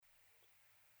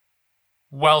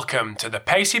Welcome to the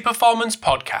Pacey Performance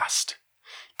Podcast.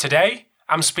 Today,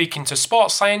 I'm speaking to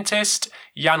sports scientist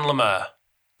Jan Lemaire.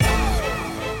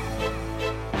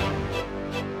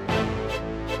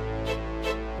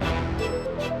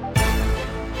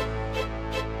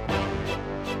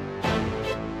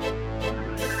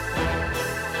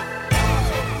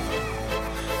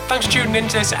 Thanks for tuning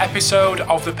into this episode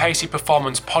of the Pacey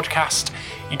Performance Podcast.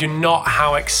 You do not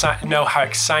know how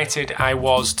excited I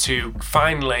was to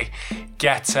finally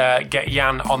get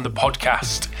Jan on the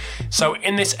podcast. So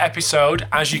in this episode,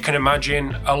 as you can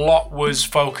imagine, a lot was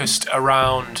focused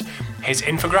around his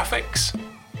infographics,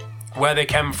 where they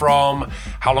came from,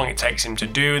 how long it takes him to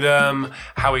do them,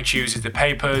 how he chooses the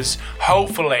papers.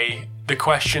 Hopefully, the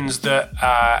questions that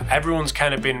everyone's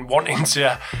kind of been wanting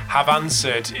to have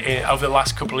answered over the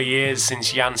last couple of years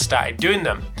since Jan started doing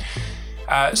them.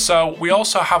 So we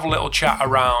also have a little chat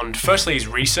around, firstly, his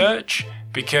research,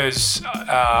 because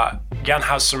Jan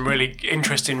has some really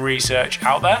interesting research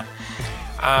out there,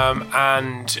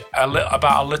 and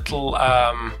about a little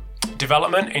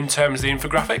development in terms of the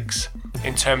infographics,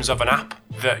 in terms of an app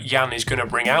that Jan is going to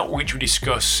bring out, which we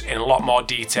discuss in a lot more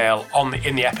detail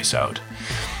in the episode.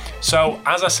 So,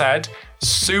 as I said,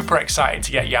 super excited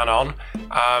to get Jan on.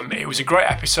 It was a great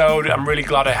episode. I'm really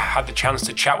glad I had the chance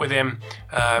to chat with him,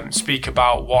 speak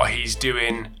about what he's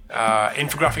doing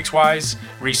infographics-wise,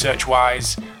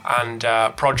 research-wise, and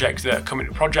projects that are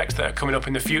coming up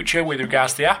in the future with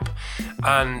regards to the app,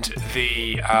 and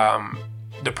the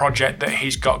project that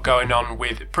he's got going on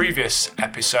with previous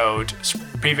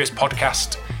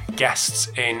podcast guests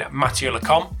in Mathieu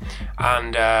Lecomte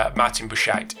and Martin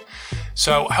Bouchait.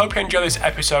 So I hope you enjoy this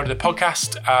episode of the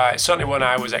podcast. It's certainly one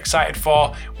I was excited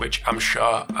for, which I'm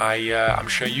sure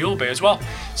you'll be as well.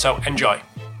 So enjoy.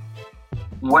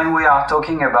 When we are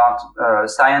talking about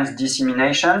science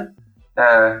dissemination,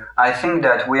 I think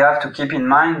that we have to keep in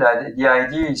mind that the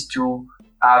idea is to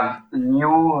have a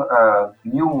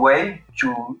new way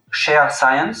to share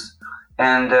science,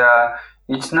 and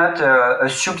it's not a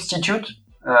substitute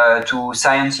to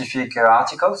scientific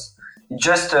articles. It's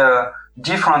just a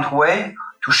different way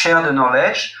to share the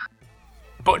knowledge.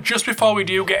 But just before we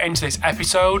do get into this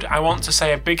episode, I want to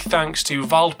say a big thanks to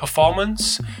Vald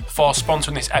Performance for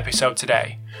sponsoring this episode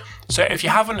today. So if you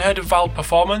haven't heard of Vald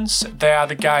Performance, they are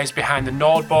the guys behind the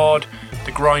Nordboard,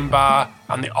 the Groin Bar,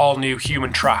 and the all-new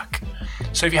Human Track.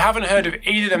 So if you haven't heard of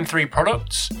either of them three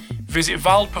products, visit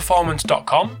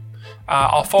valdperformance.com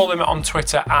or follow them on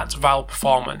Twitter at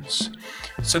valdperformance.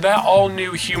 So their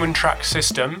all-new Human Track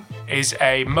system is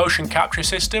a motion capture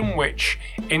system which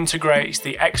integrates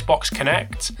the Xbox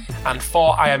Kinect and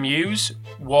 4 IMUs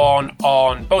worn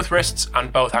on both wrists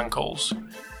and both ankles.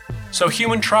 So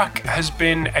Human Track has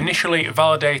been initially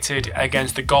validated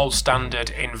against the gold standard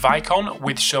in Vicon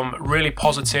with some really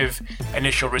positive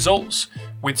initial results,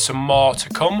 with some more to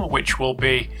come, which will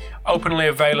be openly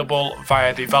available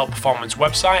via the Vald Performance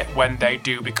website when they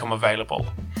do become available.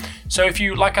 So if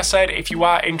you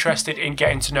are interested in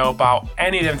getting to know about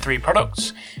any of them three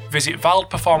products, visit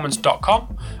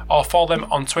valdperformance.com or follow them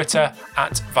on Twitter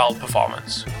at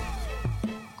valdperformance.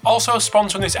 Also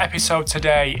sponsoring this episode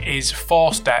today is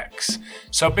ForceDecks.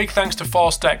 So big thanks to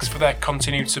ForceDecks for their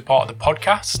continued support of the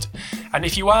podcast. And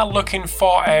if you are looking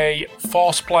for a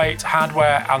ForcePlate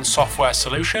hardware and software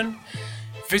solution,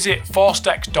 visit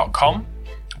forcedecks.com.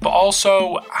 But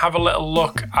also have a little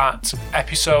look at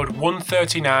episode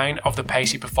 139 of the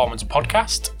Pacey Performance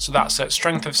Podcast. So that's at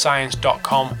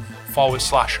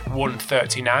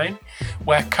strengthofscience.com/139,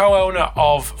 where co-owner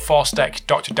of ForceDeck,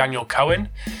 Dr. Daniel Cohen,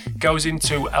 goes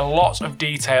into a lot of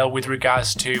detail with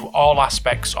regards to all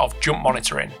aspects of jump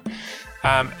monitoring.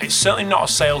 It's certainly not a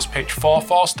sales pitch for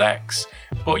ForceDecks,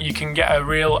 but you can get a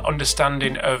real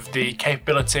understanding of the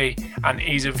capability and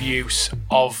ease of use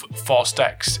of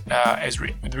ForceDecks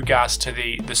with regards to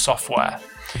the software.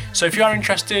 So if you are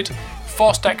interested,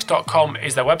 forcedecks.com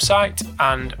is their website,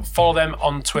 and follow them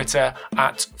on Twitter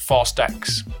at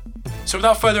ForceDecks. So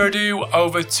without further ado,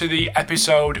 over to the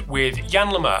episode with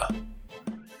Jan Lemaire.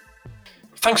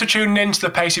 Thanks for tuning in to the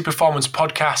Pacey Performance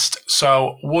Podcast.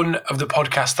 So one of the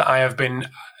podcasts that I have been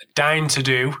dying to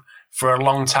do for a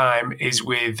long time is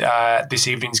with this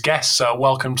evening's guest. So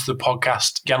welcome to the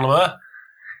podcast, Jan Lemaire.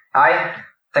 Hi,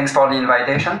 thanks for the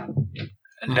invitation.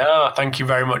 No, thank you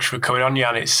very much for coming on,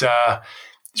 Jan. It's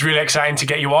really exciting to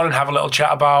get you on and have a little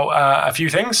chat about a few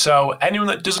things. So anyone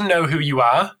that doesn't know who you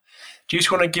are, do you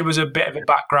just want to give us a bit of a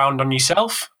background on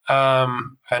yourself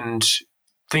and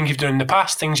things you've done in the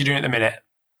past, things you're doing at the minute?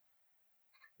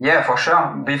 Yeah, for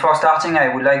sure. Before starting, I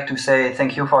would like to say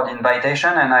thank you for the invitation,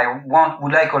 and I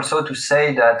would like also to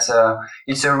say that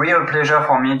it's a real pleasure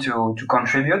for me to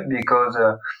contribute, because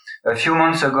a few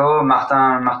months ago,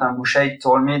 Martin Boucher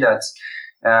told me that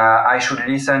I should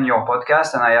listen your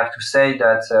podcast, and I have to say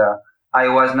that I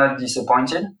was not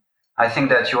disappointed. I think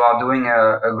that you are doing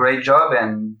a great job,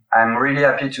 and I'm really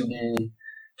happy to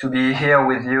be here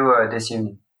with you this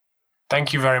evening.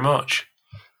 Thank you very much.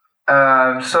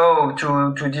 So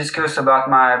to discuss about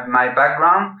my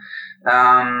background,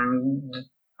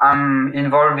 I'm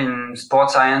involved in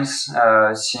sports science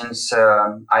since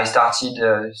I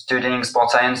started studying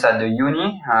sports science at the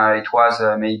uni. It was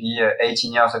maybe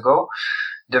 18 years ago.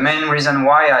 The main reason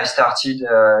why I started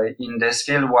in this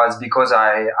field was because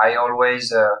I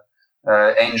always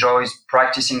enjoy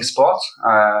practicing sports.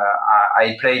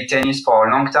 I played tennis for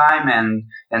a long time,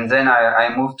 and then I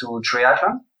moved to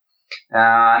triathlon.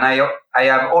 And I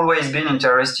have always been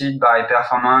interested by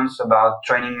performance, about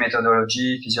training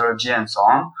methodology, physiology, and so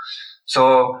on.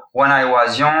 So when I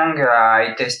was young,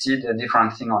 I tested a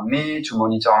different thing on me to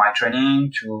monitor my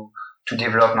training, to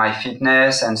develop my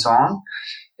fitness, and so on.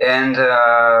 And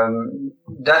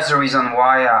that's the reason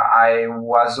why I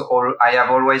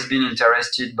have always been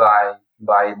interested by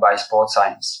sports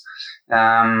science.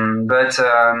 But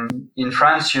in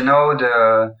France,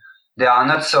 there are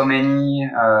not so many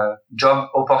job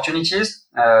opportunities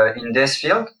in this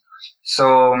field.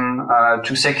 So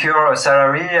to secure a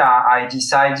salary, I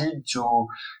decided to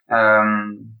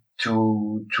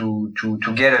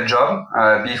get a job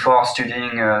before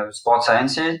studying sports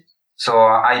sciences. So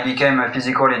I became a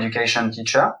physical education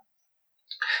teacher.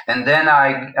 And then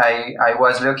I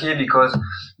was lucky because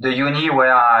the uni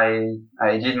where I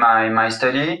did my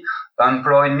study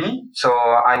employed me. So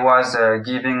I was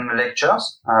giving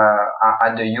lectures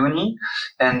at the uni,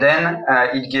 and then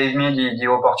it gave me the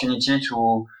opportunity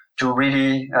to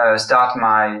really start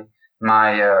my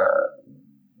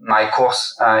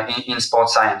course in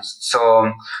sports science.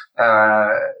 So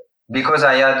because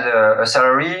I had a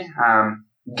salary,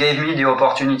 gave me the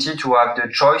opportunity to have the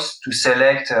choice to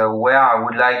select where I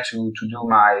would like to do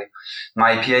my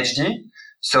PhD.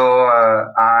 So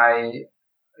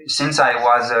since I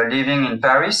was living in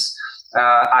Paris,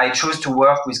 I chose to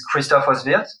work with Christophe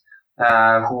Oswirt,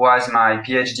 who was my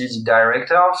PhD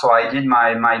director. So I did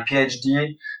my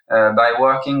PhD by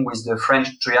working with the French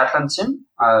triathlon team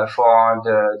for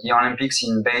the Olympics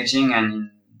in Beijing and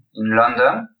in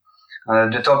London.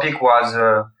 The topic was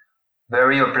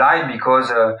very applied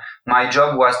because my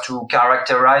job was to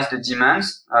characterize the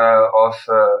demands of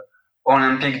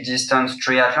Olympic distance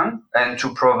triathlon and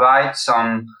to provide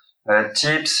some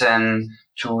tips and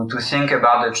to think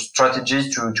about the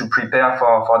strategies to prepare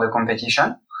for the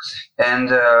competition. And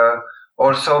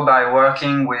also by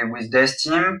working with this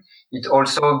team, it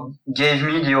also gave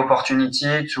me the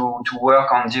opportunity to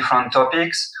work on different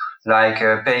topics like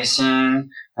pacing,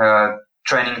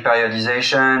 training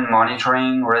periodization,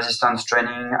 monitoring, resistance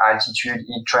training, altitude,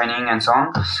 heat training, and so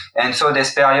on. And so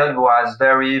this period was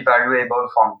very valuable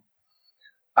for me.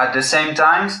 At the same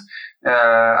time,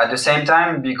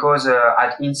 because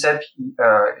at INSEP,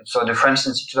 so the French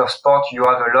Institute of Sport, you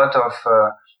have a lot of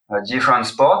different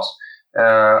sports.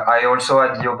 I also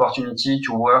had the opportunity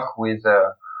to work with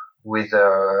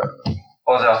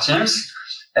other teams,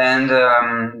 and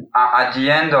at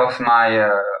the end of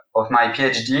my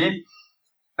PhD,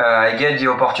 I get the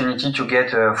opportunity to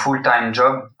get a full-time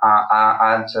job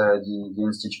at the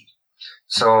institute.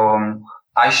 So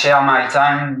I share my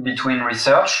time between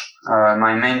research.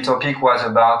 My main topic was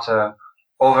about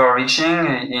overreaching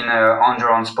in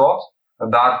endurance sport,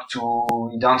 about to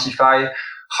identify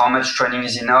how much training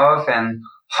is enough and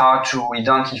how to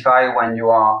identify when you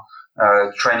are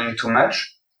training too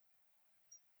much.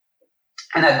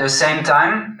 And at the same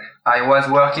time, I was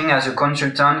working as a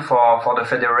consultant for the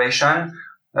federation,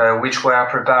 which were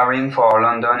preparing for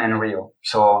London and Rio.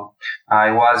 So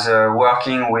I was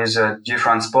working with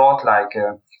different sports like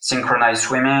synchronized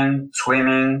swimming,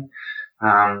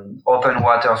 open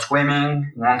water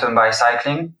swimming, mountain bike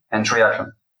cycling, and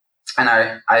triathlon. And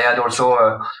I had also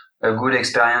a good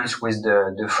experience with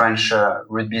the French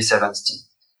rugby sevens team.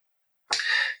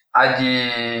 At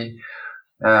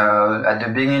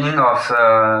the beginning of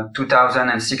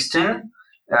 2016,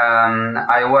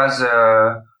 I was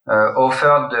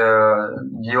offered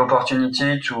the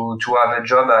opportunity to have a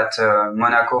job at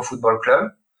Monaco Football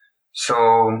Club.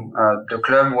 So the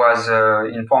club was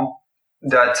informed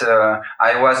that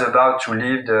I was about to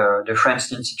leave the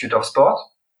French Institute of Sport.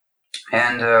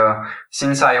 And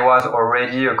since I was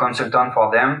already a consultant for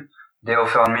them, they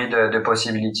offered me the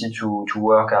possibility to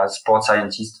work as sports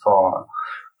scientist for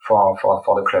for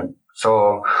the club.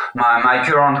 So my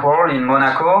current role in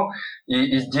Monaco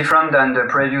is different than the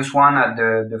previous one at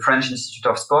the French Institute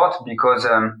of Sport, because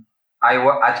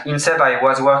at INSEP I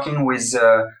was working with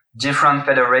different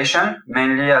federations,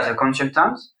 mainly as a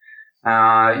consultant.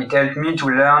 It helped me to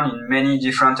learn in many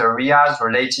different areas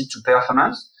related to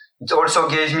performance. It also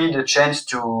gave me the chance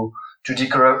to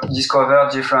discover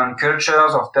different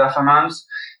cultures of performance.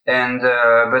 And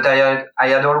but I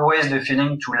had always the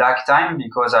feeling to lack time,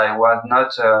 because I was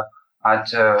not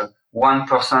at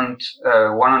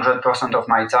 100% of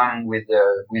my time with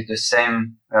the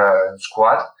same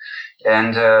squad.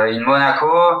 And in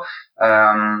Monaco,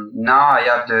 now I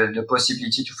have the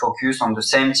possibility to focus on the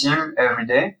same team every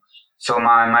day. So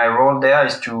my role there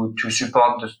is to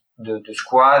support the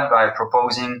squad by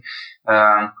proposing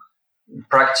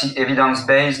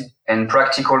evidence-based and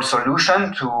practical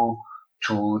solution to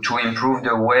improve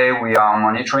the way we are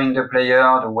monitoring the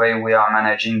player, the way we are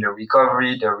managing the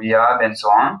recovery, the rehab, and so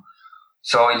on.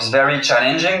 So it's very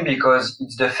challenging, because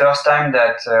it's the first time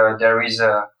that there is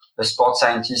a sports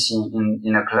scientist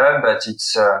in a club, but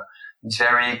it's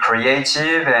very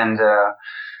creative, and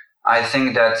I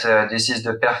think that this is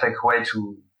the perfect way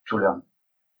to learn.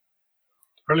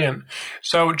 Brilliant.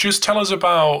 So just tell us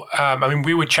about,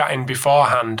 we were chatting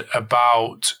beforehand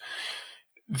about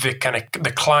the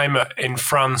climate in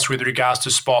France with regards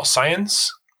to sports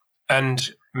science,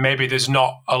 and maybe there's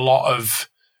not a lot of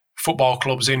football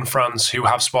clubs in France who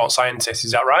have sports scientists.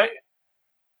 Is that right?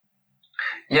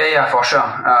 Yeah, for sure.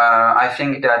 I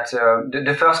think that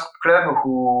the first club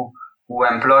who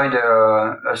employed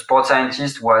a sports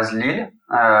scientist was Lille,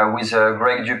 with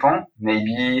Greg Dupont,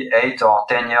 maybe 8 or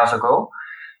 10 years ago.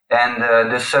 And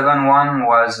the second one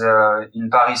was in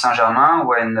Paris Saint-Germain,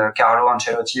 when Carlo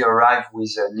Ancelotti arrived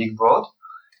with Nick Broad.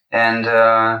 And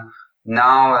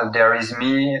now there is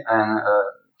me, and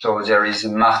so there is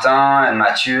Martin and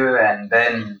Mathieu and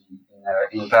Ben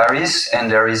in Paris,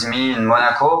 and there is me in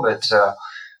Monaco. But to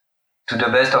the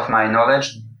best of my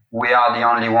knowledge, we are the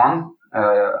only one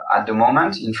at the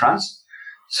moment in France.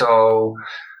 So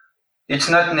it's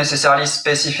not necessarily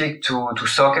specific to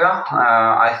soccer.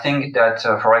 I think that,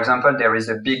 for example, there is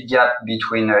a big gap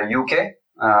between UK.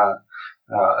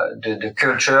 The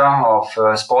culture of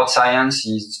sports science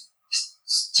is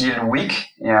still weak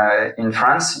in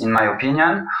France, in my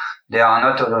opinion. There are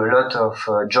not a lot of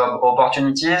job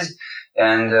opportunities,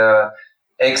 and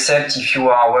except if you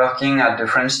are working at the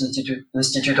French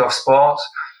Institute of Sport,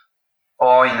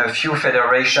 or in a few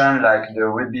federations like the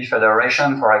Rugby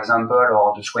Federation, for example,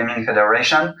 or the Swimming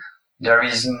Federation, there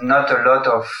is not a lot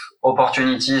of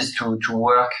opportunities to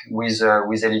work with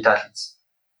elite athletes.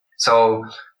 So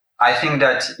I think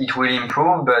that it will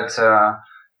improve, but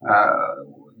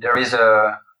there is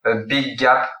a big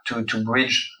gap to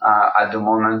bridge at the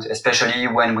moment, especially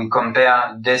when we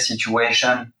compare this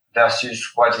situation versus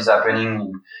what is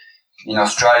happening in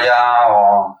Australia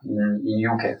or in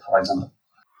UK, for example.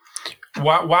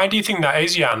 Why do you think that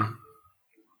is, Jan?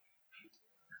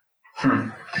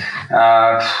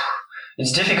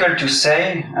 It's difficult to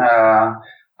say.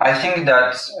 I think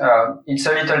that it's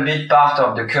a little bit part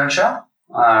of the culture.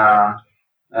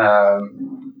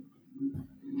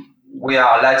 We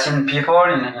are Latin people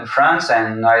in France,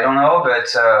 and I don't know, but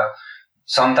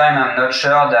sometimes I'm not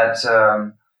sure that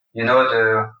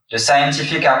the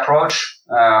scientific approach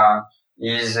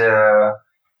is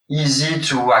easy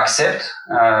to accept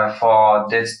for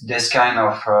this kind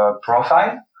of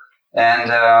profile.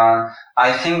 And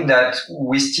I think that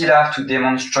we still have to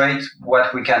demonstrate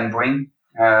what we can bring.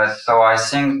 So I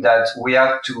think that we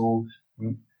have to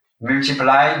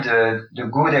multiply the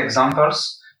good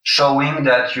examples, showing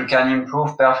that you can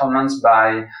improve performance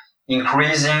by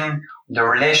increasing the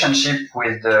relationship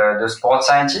with the sports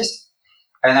scientist.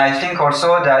 And I think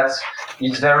also that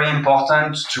it's very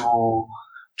important to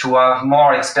have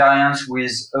more experience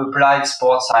with applied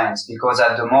sports science, because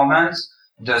at the moment,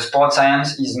 the sports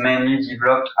science is mainly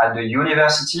developed at the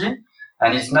university,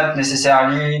 and it's not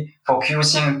necessarily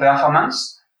focusing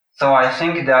performance. So I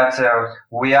think that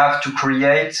we have to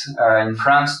create in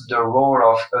France the role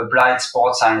of applied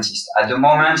sports scientist. At the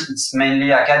moment, it's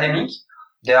mainly academic.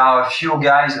 There are a few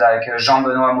guys like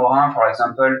Jean-Benoît Morin, for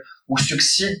example, who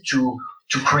succeed to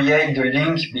create the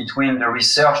link between the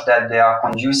research that they are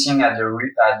conducting at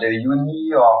the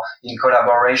uni or in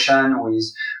collaboration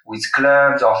with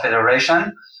clubs or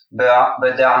federation, but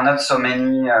there are not so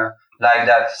many like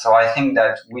that. So I think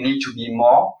that we need to be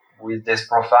more with this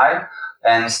profile,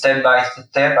 and step by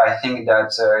step, I think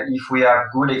that if we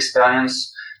have good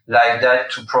experience like that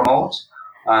to promote,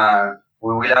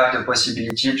 we will have the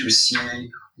possibility to see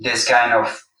this kind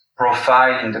of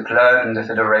profile in the club, in the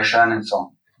federation, and so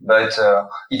on. but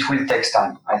it will take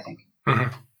time, I think.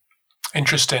 Mm-hmm.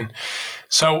 Interesting.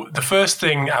 So the first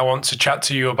thing I want to chat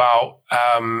to you about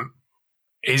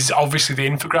is obviously the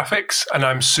infographics, and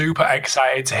I'm super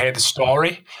excited to hear the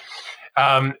story.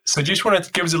 So just wanted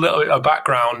to give us a little bit of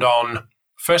background on,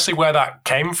 firstly, where that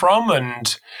came from,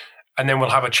 and then we'll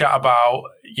have a chat about,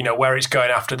 where it's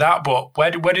going after that. But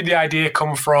where did the idea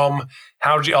come from?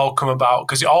 How did it all come about?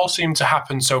 Because it all seemed to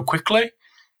happen so quickly,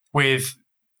 with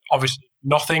obviously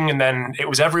nothing, and then it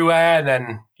was everywhere, and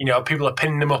then people are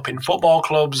pinning them up in football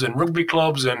clubs and rugby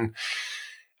clubs, and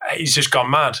he's just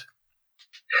gone mad.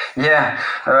 Yeah,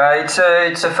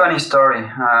 it's a funny story.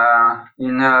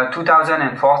 In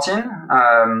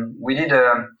 2014, we did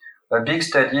a big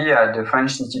study at the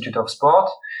French Institute of Sport.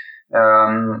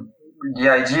 The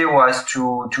idea was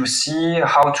to see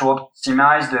how to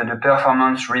optimize the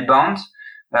performance rebound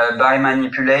by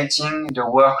manipulating the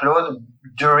workload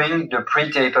during the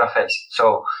pre-taper phase.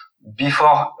 So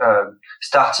before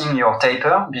starting your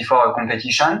taper, before a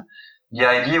competition, the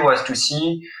idea was to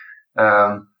see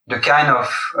the kind of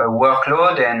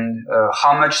workload and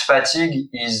how much fatigue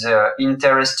is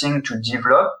interesting to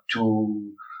develop,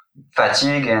 to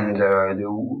fatigue, and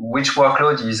which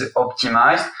workload is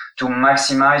optimized to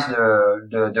maximize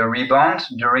the rebound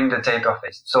during the taper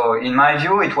phase. So in my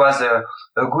view, it was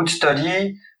a good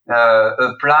study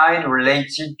applied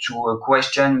related to a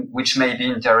question which may be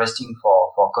interesting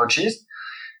for coaches.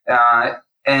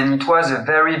 And it was a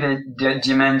very, very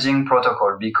demanding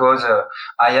protocol because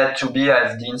I had to be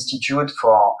at the institute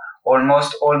for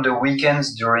almost all the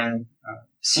weekends during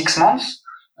 6 months.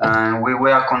 We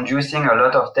were conducting a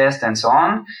lot of tests and so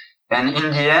on. And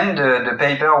in the end, the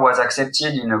paper was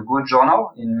accepted in a good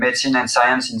journal in Medicine and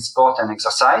Science in Sport and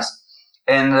Exercise.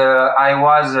 And I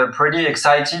was pretty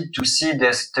excited to see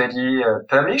the study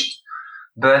published.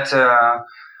 But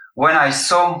when I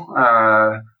saw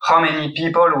how many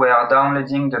people were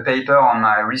downloading the paper on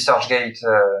my ResearchGate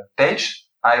page,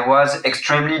 I was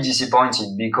extremely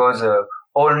disappointed because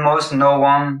almost no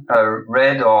one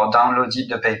read or downloaded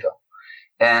the paper.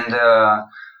 And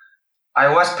I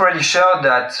was pretty sure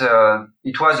that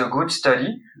it was a good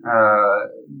study,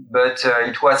 but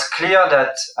it was clear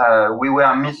that we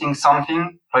were missing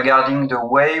something regarding the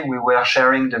way we were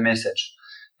sharing the message.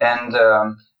 And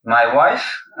my wife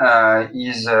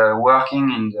is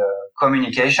working in the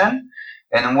communication,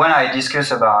 and when I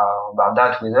discussed about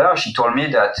that with her, she told me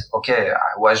that, okay,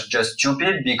 I was just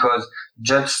stupid because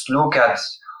just look at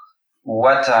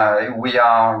what we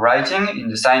are writing in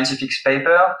the scientific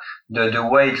paper, the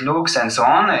way it looks and so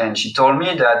on. And she told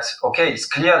me that, okay, it's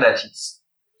clear that it's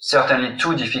certainly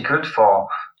too difficult for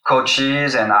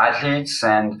coaches and athletes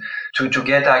and to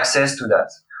get access to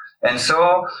that. And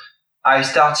so I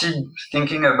started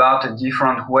thinking about a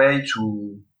different way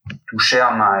to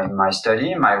share my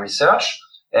study, my research.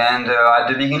 And at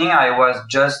the beginning, I was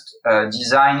just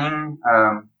designing,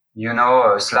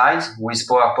 slides with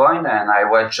PowerPoint, and I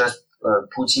was just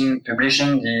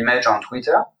publishing the image on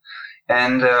Twitter.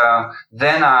 And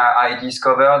then I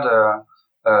discovered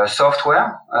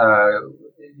software,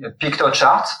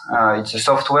 PictoChart. It's a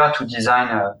software to design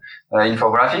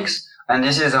infographics. And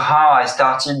this is how I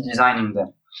started designing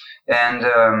them. And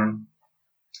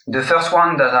the first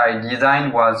one that I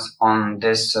designed was on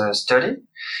this study.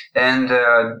 And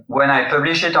when I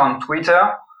published it on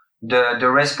Twitter, the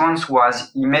response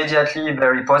was immediately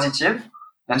very positive.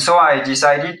 And so I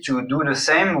decided to do the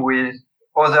same with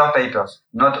other papers,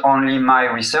 not only my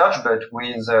research, but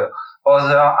with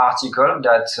other articles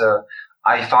that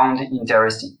I found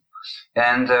interesting.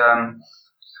 And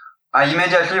I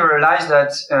immediately realized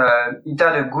that it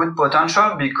had a good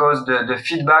potential because the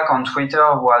feedback on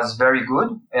Twitter was very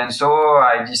good. And so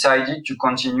I decided to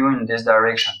continue in this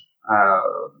direction.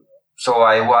 So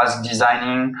I was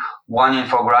designing one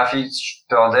infographic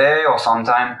per day, or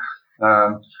sometimes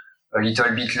a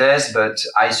little bit less, but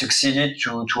I succeeded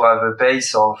to have a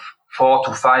pace of 4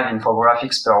 to 5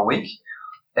 infographics per week.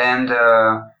 And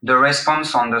the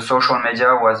response on the social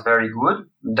media was very good.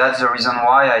 That's the reason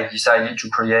why I decided to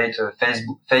create a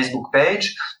Facebook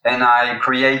page, and I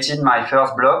created my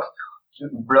first blog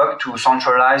to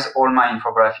centralize all my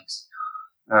infographics.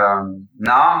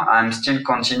 Now I'm still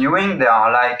continuing. They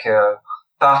are like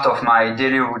part of my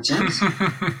daily routines,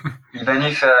 even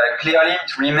if clearly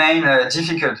it remains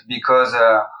difficult because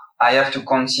I have to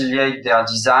conciliate their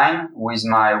design with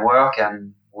my work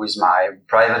and with my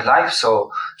private life.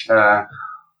 So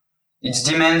it's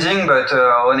demanding, but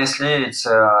honestly, it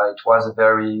was a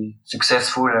very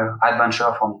successful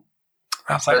adventure for me.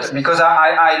 But because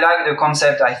I like the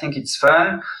concept, I think it's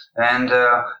fun, and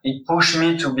it pushed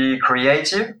me to be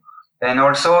creative. And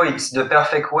also it's the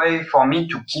perfect way for me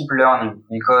to keep learning,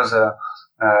 because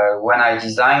when I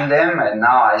design them and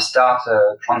now I start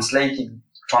translating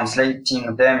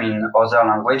them in other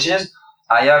languages,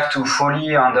 I have to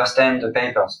fully understand the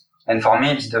papers. And for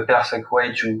me, it's the perfect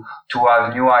way to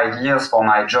have new ideas for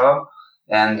my job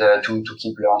and to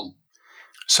keep learning.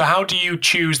 So how do you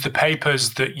choose the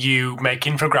papers that you make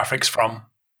infographics from?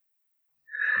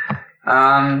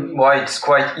 Well, it's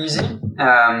quite easy.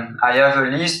 I have a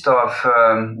list of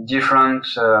different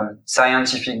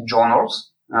scientific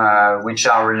journals which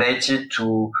are related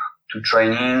to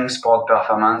training, sport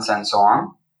performance, and so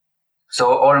on.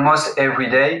 So almost every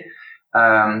day,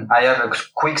 I have a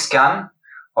quick scan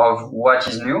of what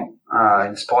is new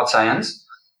in sports science.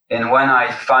 And when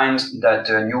I find that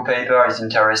a new paper is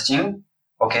interesting,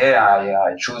 okay,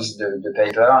 I choose the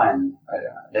paper and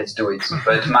let's do it.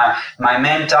 But my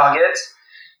main target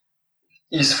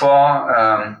is for,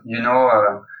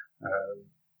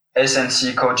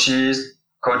 S&C coaches,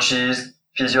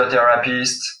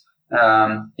 physiotherapists.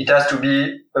 It has to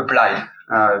be applied,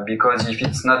 because if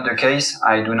it's not the case,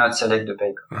 I do not select the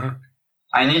paper. Mm-hmm.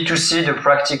 I need to see the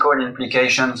practical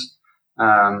implications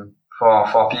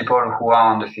for people who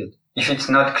are on the field. If it's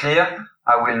not clear,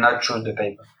 I will not choose the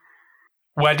paper.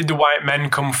 Where did the white men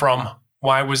come from?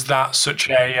 Why was that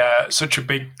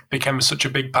became such a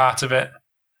big part of it?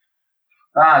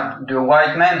 The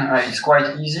white men, it's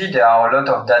quite easy. There are a lot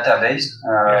of database,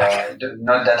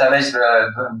 not database,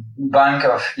 bank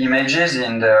of images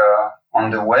on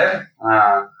the web,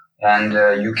 and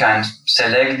you can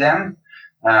select them.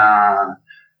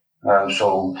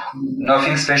 So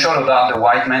nothing special about the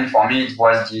white man. For me, it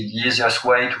was the easiest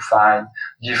way to find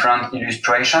different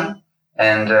illustration,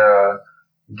 and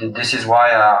this is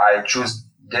why I choose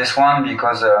this one,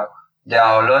 because there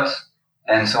are a lot,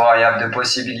 and so I have the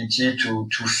possibility to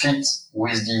fit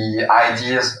with the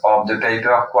ideas of the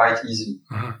paper quite easily.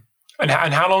 Mm-hmm.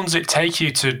 And how long does it take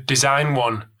you to design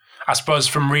one? I suppose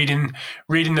from reading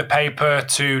the paper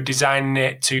to designing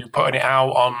it to putting it out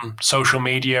on social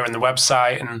media and the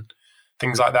website and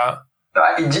things like that.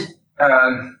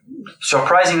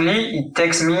 Surprisingly, it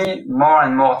takes me more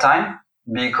and more time,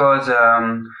 because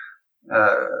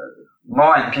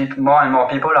more and more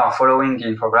people are following the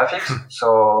infographics.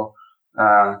 So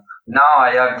now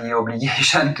I have the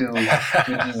obligation to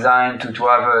design, to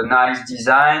have a nice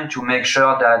design, to make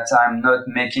sure that I'm not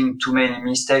making too many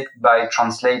mistakes by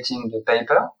translating the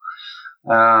paper.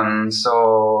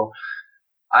 So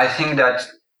I think that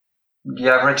the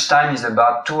average time is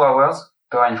about 2 hours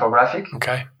per infographic.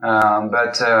 Okay.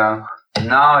 But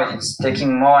now it's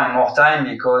taking more and more time,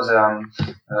 because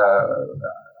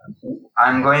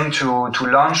I'm going to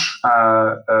launch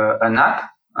an app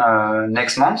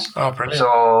next month. Oh, brilliant.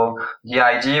 So the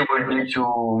idea will be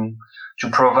to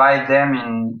provide them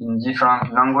in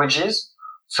different languages.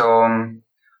 So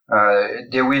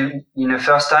they will, in the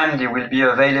first time, they will be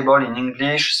available in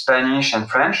English, Spanish, and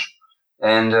French.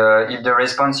 And if the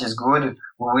response is good,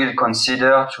 we will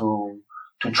consider to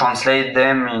translate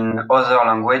them in other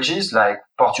languages, like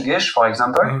Portuguese, for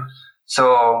example. Mm-hmm.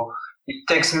 So it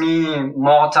takes me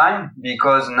more time,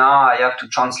 because now I have to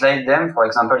translate them, for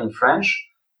example, in French.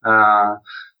 But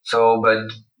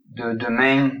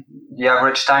the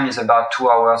average time is about 2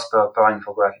 hours per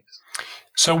infographics.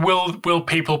 So will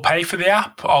people pay for the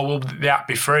app, or will the app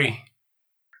be free?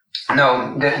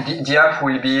 No, the app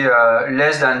will be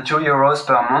less than €2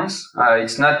 per month.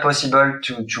 It's not possible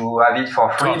to have it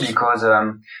for free, because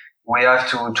we have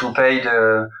to pay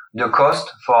the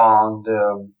cost for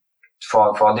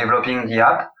developing the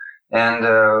app, and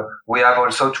we have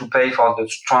also to pay for the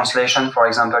translation, for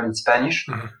example, in Spanish.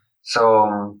 Mm-hmm.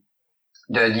 So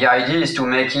the idea is to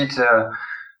make it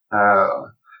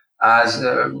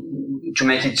to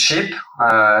make it cheap.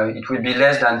 It will be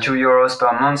less than €2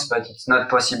 per month, but it's not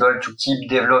possible to keep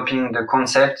developing the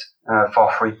concept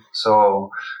for free. So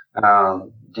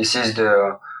this is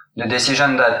the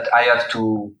decision that I have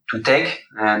to take.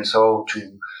 And so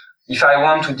if I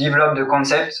want to develop the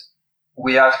concept,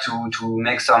 we have to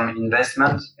make some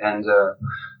investment, and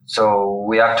so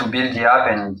we have to build the app,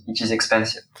 and it is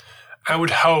expensive. I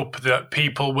would hope that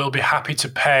people will be happy to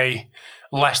pay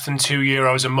less than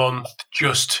 €2 a month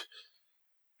just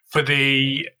for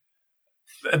the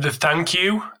thank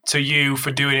you to you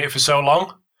for doing it for so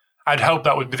long. I'd hope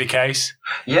that would be the case.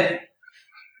 Yeah.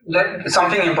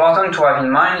 Something important to have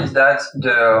in mind is that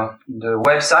the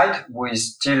website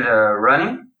is still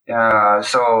running.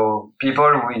 So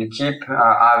people will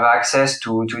have access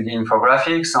to the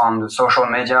infographics on the social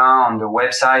media, on the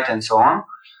website, and so on.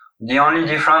 The only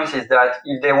difference is that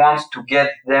if they want to get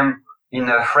them in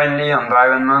a friendly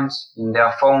environment in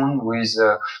their phone with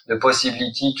the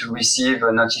possibility to receive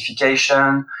a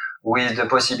notification, with the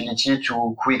possibility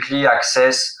to quickly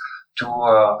access to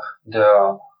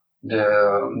the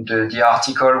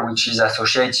article which is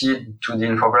associated to the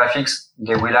infographics.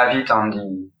 They will have it on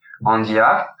the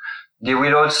app. They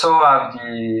will also have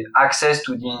the access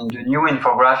to the new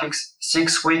infographics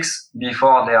 6 weeks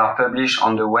before they are published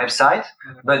on the website,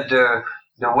 but the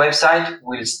website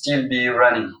will still be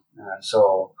running.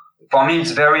 So for me,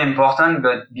 it's very important,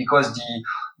 but because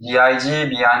the idea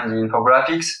behind the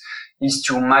infographics is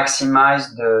to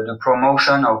maximize the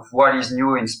promotion of what is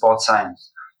new in sports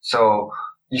science. So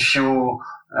if you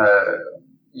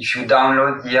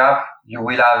download the app, you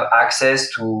will have access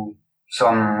to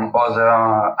some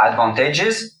other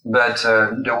advantages, but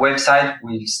the website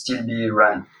will still be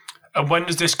running. And when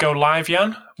does this go live,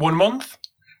 Jan? 1 month?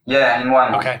 Yeah, in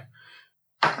 1 month. Okay.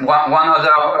 One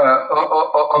other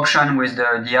option with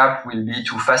the app will be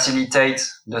to facilitate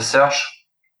the search,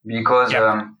 because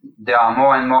there are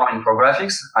more and more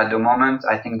infographics. At the moment,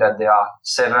 I think that there are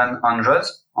 700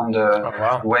 on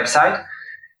the website.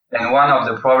 And one of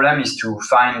the problems is to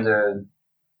find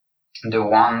the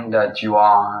one that you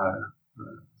are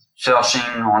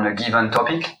searching on a given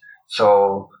topic.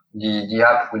 So the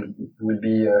app will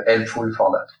be helpful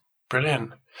for that.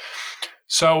 Brilliant.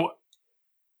 So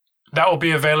that will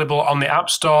be available on the App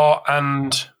Store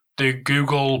and the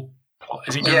Google,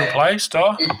 is it Google Play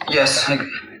Store? Yes.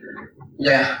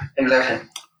 Yeah, exactly.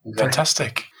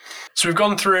 Fantastic. So we've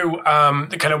gone through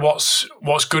the kind of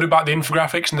what's good about the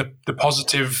infographics and the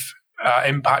positive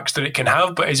impacts that it can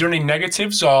have, but is there any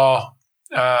negatives or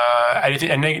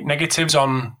any negatives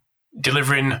on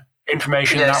delivering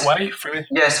information that way?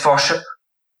 Yes, for sure.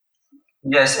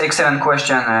 Yes, excellent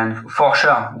question, and for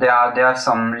sure there are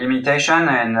some limitation,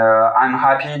 and I'm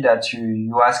happy that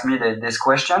you asked me this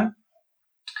question.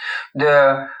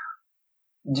 The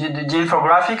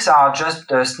infographics are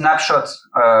just snapshots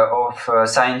of a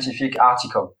scientific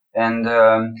article, and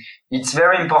it's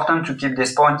very important to keep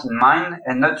this point in mind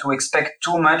and not to expect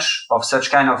too much of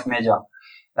such kind of media.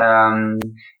 And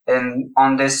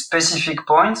on this specific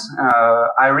point,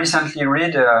 I recently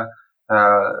read a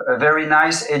very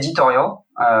nice editorial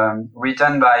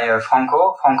written by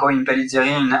Franco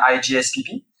Impellizzeri in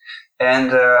IGSPP,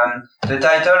 and the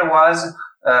title was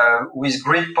 "With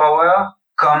Great Power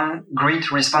Come Great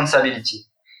Responsibility."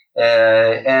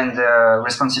 And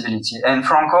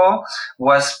Franco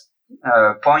was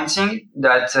pointing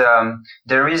that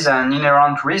there is an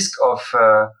inherent risk of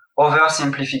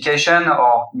oversimplification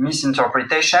or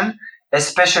misinterpretation,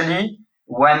 especially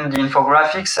when the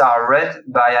infographics are read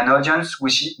by an audience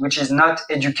which is not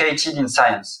educated in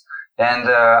science. And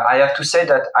I have to say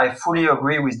that I fully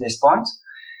agree with this point.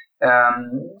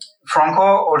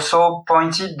 Franco also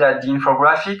pointed that the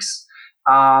infographics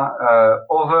are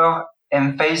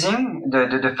over-emphasizing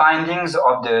the findings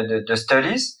of the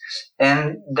studies,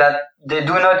 and that they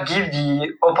do not give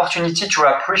the opportunity to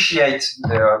appreciate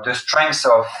the strengths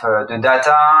of the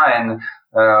data and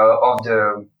of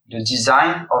the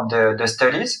design of the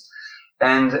studies.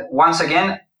 And once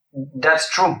again, that's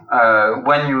true.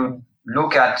 When you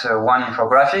look at one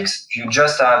infographics, you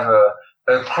just have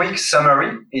a quick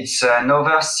summary. It's an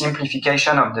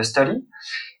oversimplification of the study.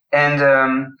 And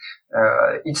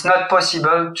it's not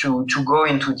possible to go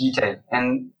into detail.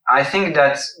 And I think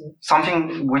that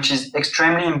something which is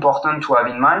extremely important to have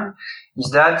in mind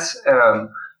is that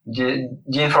the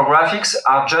infographics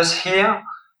are just here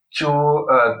to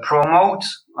promote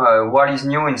what is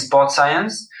new in sports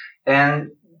science,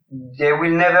 and they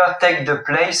will never take the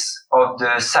place of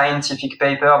the scientific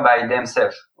paper by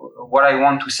themselves. What I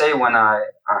want to say when I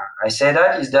say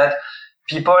that is that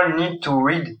people need to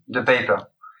read the paper.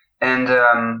 And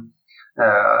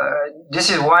this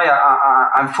is why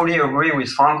I fully agree with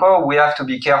Franco. We have to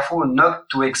be careful not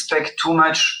to expect too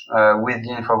much with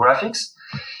the infographics.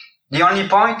 The only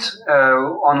point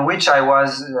on which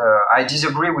I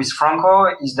disagree with Franco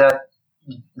is that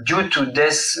due to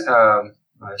this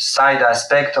side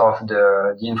aspect of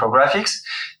the infographics,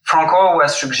 Franco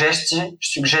was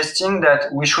suggesting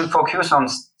that we should focus on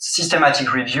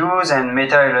systematic reviews and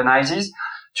meta-analysis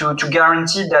to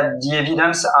guarantee that the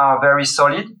evidence are very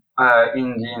solid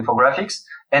in the infographics,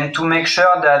 and to make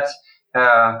sure that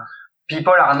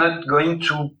people are not going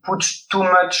to put too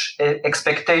much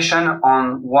expectation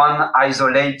on one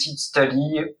isolated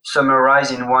study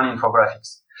summarized in one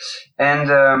infographics. And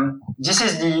this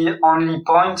is the only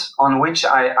point on which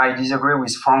I disagree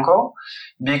with Franco,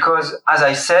 because, as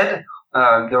I said,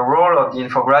 the role of the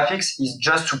infographics is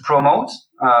just to promote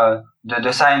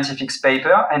the scientific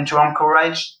paper and to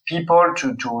encourage people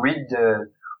to read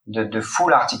the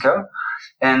full article.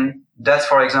 And that's,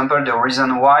 for example, the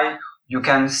reason why you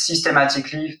can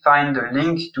systematically find the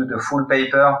link to the full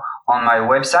paper on my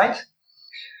website.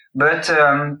 But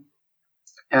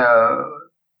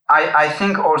I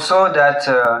think also that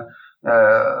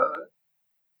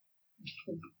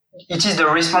it is the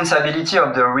responsibility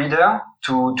of the reader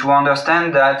to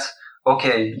understand that,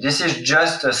 okay, this is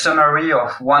just a summary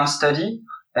of one study,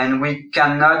 and we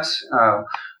cannot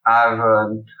have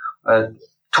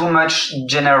too much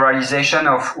generalization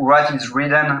of what is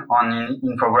written on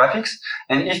infographics.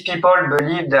 And if people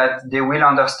believe that they will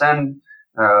understand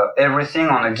everything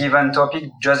on a given topic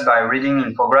just by reading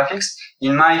infographics,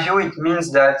 in my view, it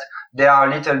means that they are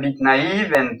a little bit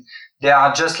naive and they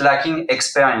are just lacking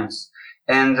experience.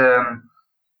 And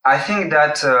I think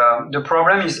that the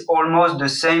problem is almost the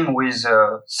same with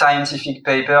scientific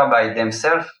paper by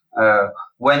themselves.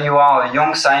 When you are a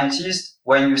young scientist,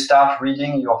 when you start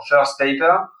reading your first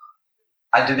paper,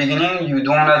 at the beginning, you do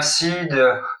not see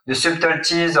the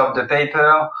subtleties of the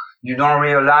paper. You don't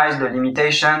realize the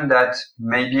limitation that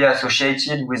may be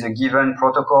associated with a given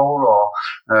protocol or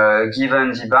a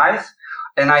given device.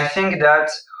 And I think that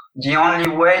the only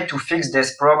way to fix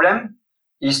this problem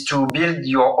is to build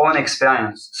your own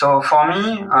experience. So for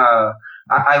me,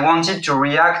 I wanted to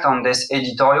react on this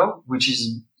editorial, which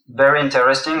is very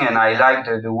interesting, and I like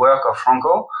the work of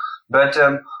Franco. But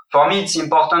for me, it's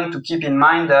important to keep in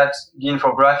mind that the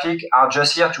infographics are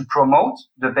just here to promote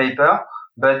the paper,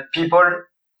 but people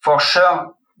for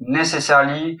sure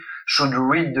necessarily should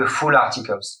read the full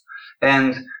articles.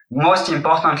 And most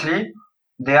importantly,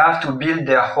 they have to build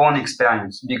their own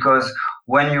experience, because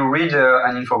when you read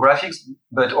an infographics,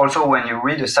 but also when you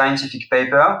read a scientific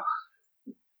paper,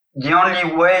 the only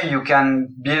way you can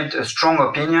build a strong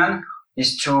opinion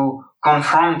is to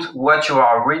confront what you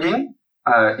are reading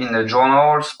in the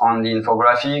journals, on the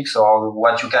infographics, or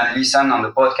what you can listen on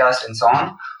the podcast and so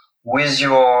on, with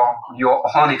your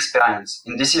own experience.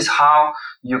 And this is how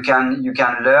you can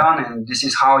learn, and this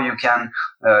is how you can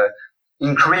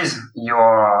increase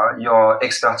your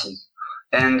expertise.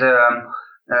 And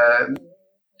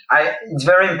it's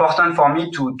very important for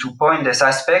me to point this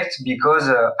aspect, because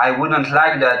I wouldn't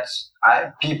like that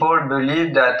people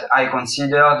believe that I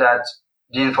consider that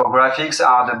the infographics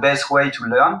are the best way to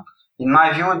learn. In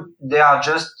my view, they are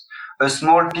just a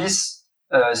small piece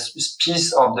of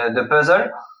the puzzle,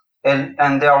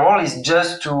 and their role is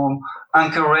just to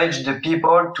encourage the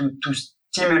people to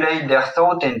stimulate their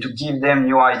thought and to give them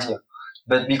new ideas.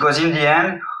 But because in the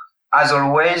end, as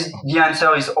always, the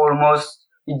answer is almost,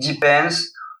 it depends.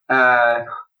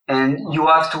 And you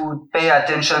have to pay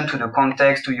attention to the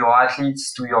context, to your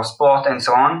athletes, to your sport, and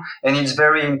so on. And it's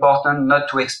very important not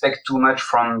to expect too much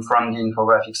from the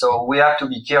infographic. So we have to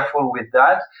be careful with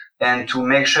that, and to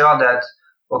make sure that,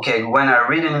 okay, when I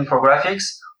read an infographics,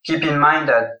 keep in mind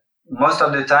that most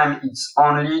of the time it's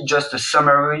only just a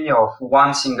summary of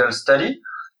one single study.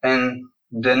 And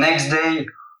the next day,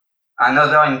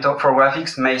 another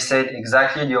infographics may say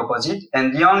exactly the opposite.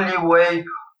 And the only way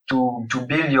to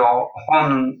build your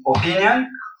own opinion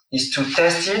is to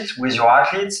test it with your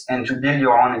athletes and to build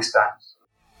your own experience.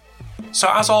 So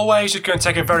as always, just going to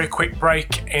take a very quick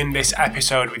break in this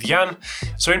episode with Jan.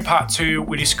 So in part 2,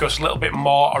 we discuss a little bit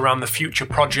more around the future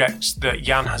projects that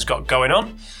Jan has got going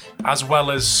on, as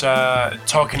well as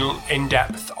talking in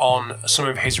depth on some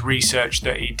of his research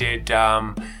that he did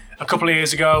a couple of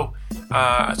years ago.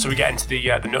 So we get into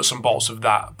the nuts and bolts of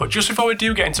that. But just before we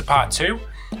do get into part 2,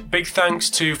 big thanks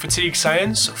to Fatigue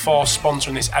Science for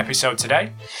sponsoring this episode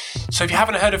today. So if you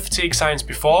haven't heard of Fatigue Science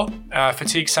before,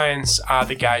 Fatigue Science are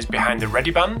the guys behind the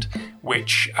ReadyBand,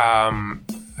 which are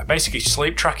basically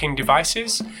sleep tracking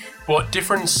devices. But the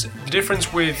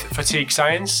difference with Fatigue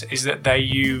Science is that they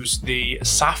use the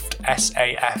SAFTE,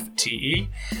 S-A-F-T-E,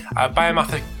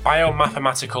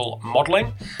 biomathematical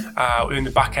modelling within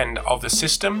the back end of the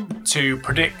system to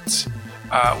predict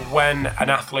when an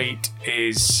athlete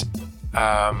is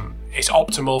it's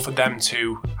optimal for them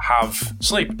to have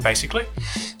sleep, basically.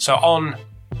 So on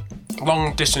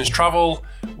long distance travel,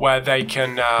 where they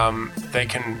can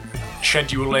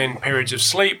schedule in periods of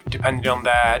sleep depending on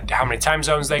how many time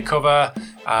zones they cover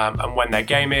and when their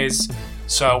game is.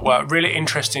 So really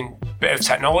interesting bit of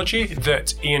technology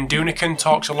that Ian Dunican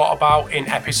talks a lot about in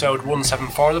episode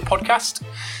 174 of the podcast.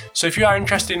 So if you are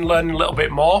interested in learning a little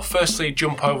bit more, firstly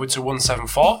jump over to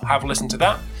 174, have a listen to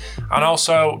that, and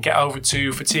also get over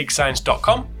to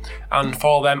fatiguescience.com and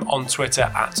follow them on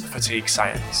Twitter at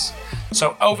fatiguescience.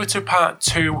 So over to part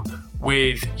 2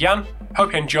 with Jan.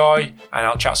 Hope you enjoy, and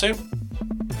I'll chat soon.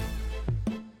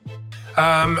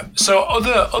 So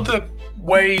other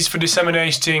ways for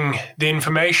disseminating the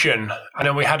information? I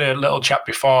know we had a little chat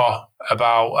before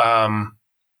about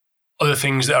other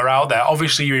things that are out there.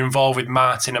 Obviously, you're involved with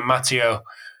Martin and Matteo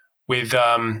with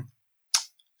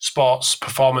sports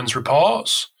performance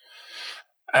reports.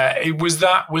 Whose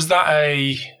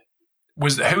idea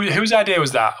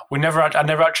was that? I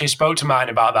never actually spoke to Martin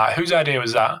about that. Whose idea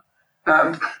was that?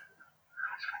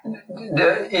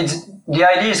 The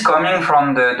idea is coming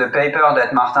from the paper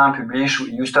that Martin published,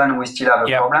 Houston, We Still Have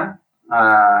a Problem,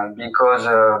 because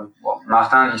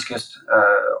Martin discussed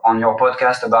on your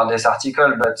podcast about this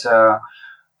article, but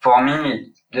for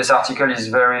me, this article is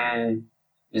brilliant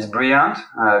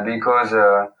because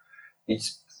it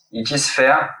is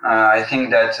fair. I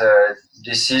think that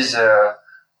this is a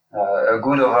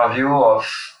good overview of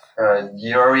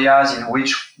the areas in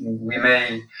which we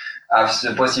may have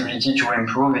the possibility to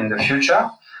improve in the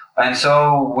future. And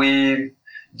so we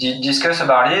discussed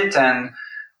about it, and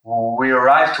we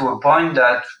arrived to a point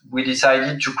that we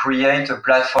decided to create a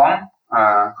platform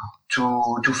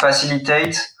to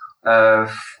facilitate the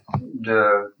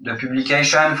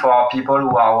publication for people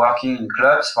who are working in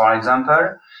clubs, for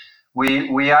example.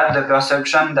 We had the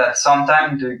perception that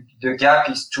sometimes the gap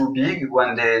is too big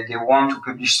when they want to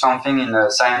publish something in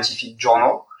a scientific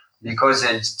journal, because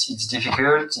it's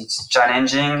difficult, it's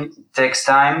challenging, it takes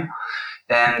time,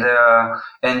 and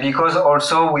because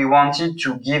also we wanted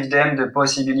to give them the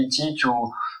possibility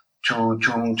to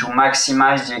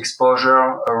maximize the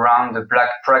exposure around the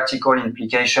practical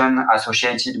implication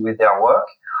associated with their work.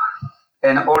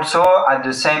 And also at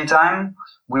the same time,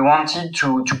 we wanted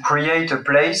to create a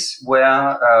place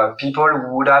where people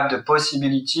would have the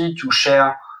possibility to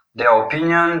share their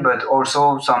opinion, but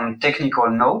also some technical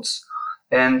notes.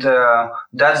 And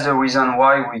that's the reason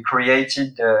why we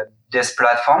created this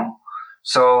platform.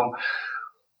 So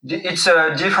it's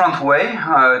a different way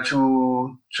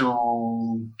to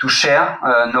share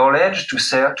knowledge, to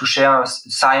share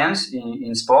science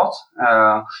in sport.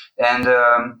 And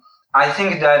I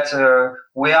think that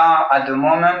we are at the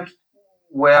moment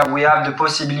where we have the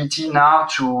possibility now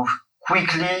to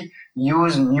quickly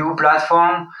use new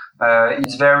platform.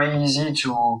 It's very easy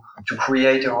to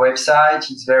create a website.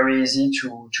 It's very easy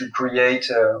to create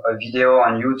a video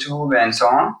on YouTube and so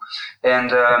on.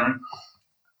 And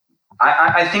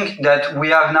I think that we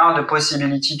have now the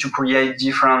possibility to create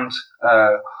different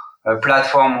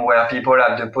platform where people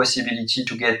have the possibility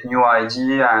to get new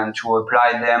ideas and to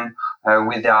apply them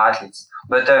with their athletes.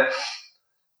 But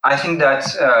I think that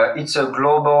it's a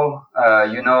global,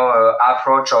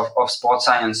 approach of sports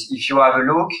science. If you have a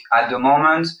look at the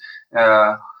moment,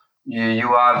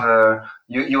 you are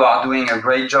doing a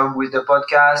great job with the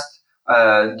podcast.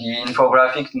 The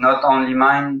infographic, not only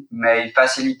mine, may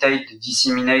facilitate the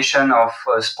dissemination of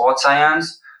sports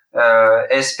science.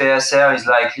 SPSR is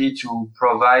likely to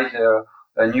provide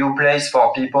a new place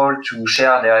for people to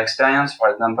share their experience, for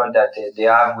example, that they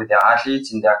have with their athletes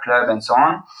in their club and so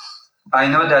on. I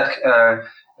know that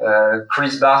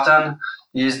Chris Barton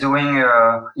is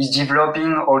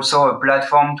developing also a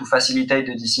platform to facilitate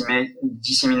the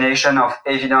dissemination of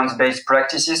evidence-based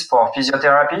practices for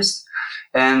physiotherapists.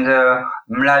 And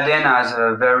Mladen has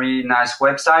a very nice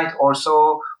website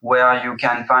also where you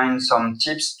can find some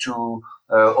tips to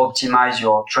optimize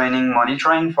your training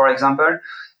monitoring, for example.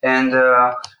 And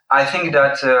I think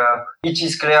that it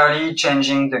is clearly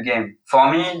changing the game. For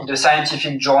me, the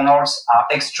scientific journals are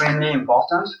extremely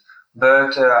important,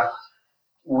 but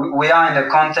we are in a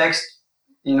context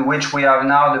in which we have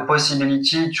now the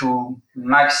possibility to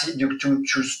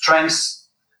strengthen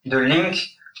the link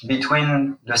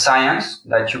between the science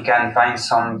that you can find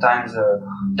sometimes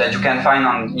that you can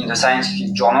find in the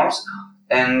scientific journals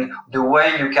and the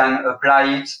way you can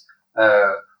apply it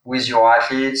with your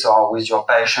athletes or with your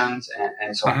patients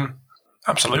and so on. Mm-hmm.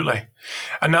 Absolutely.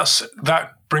 And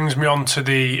that brings me on to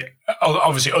the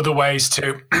obviously other ways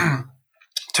to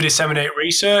disseminate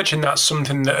research, and that's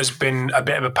something that has been a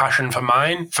bit of a passion for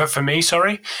me,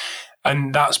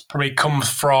 and that's probably come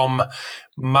from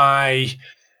my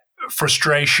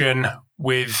frustration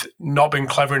with not being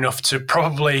clever enough to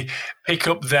probably pick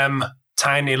up them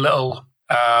tiny little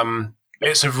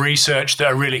bits of research that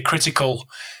are really critical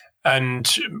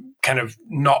and kind of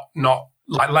not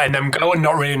like letting them go and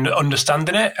not really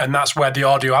understanding it. And that's where the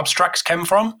audio abstracts came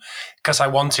from, because I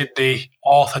wanted the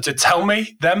author to tell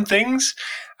me them things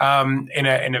in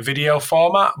a video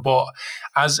format. But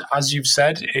as you've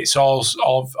said, it's all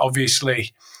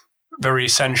obviously very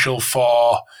essential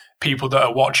for people that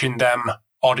are watching them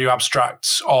audio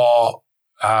abstracts or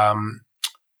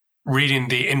reading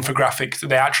the infographics, that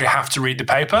they actually have to read the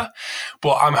paper.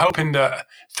 But I'm hoping that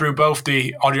through both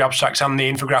the audio abstracts and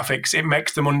the infographics, it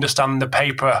makes them understand the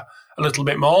paper a little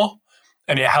bit more,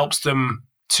 and it helps them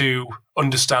to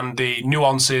understand the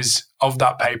nuances of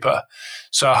that paper.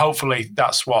 So hopefully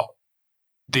that's what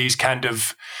these kind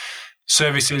of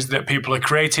services that people are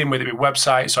creating, whether it be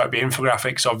websites or it be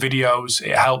infographics or videos,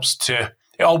 it helps to,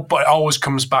 but it always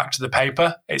comes back to the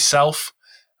paper itself,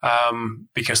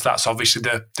 because that's obviously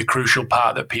the crucial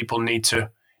part that people need to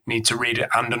read it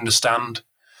and understand.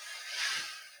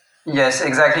 Yes,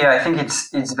 exactly. I think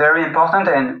it's very important.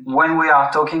 And when we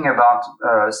are talking about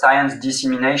science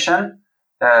dissemination,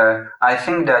 I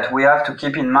think that we have to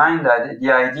keep in mind that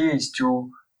the idea is to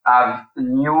have a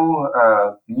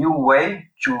new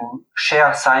way to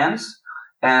share science,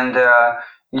 and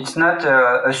it's not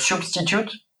a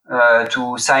substitute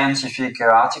to scientific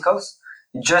articles.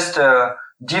 It's just a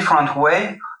different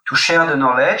way to share the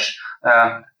knowledge.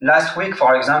 Last week,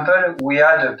 for example, we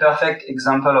had a perfect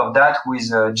example of that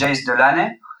with Jace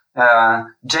Delaney.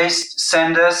 Jace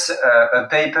sent us a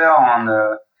paper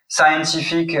on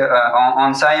scientific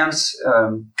on science.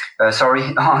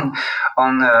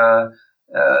 On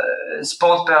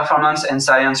sport performance and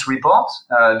science report,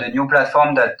 the new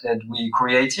platform that we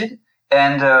created.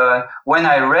 And when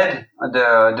I read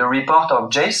the report of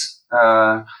Jace,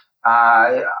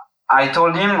 I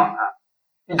told him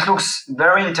it looks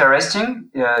very interesting.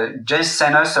 Jace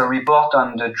sent us a report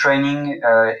on the training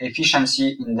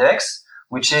efficiency index,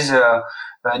 which is a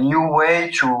new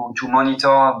way to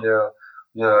monitor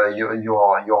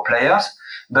your players.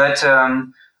 But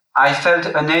I felt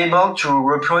unable to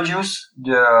reproduce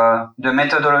the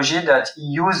methodology that he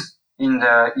used in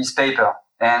his paper.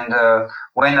 And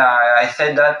when I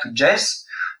said that to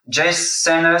Jace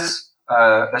sent us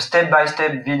a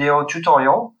step-by-step video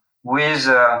tutorial with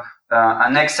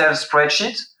an Excel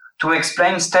spreadsheet to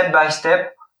explain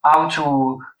step-by-step how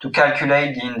to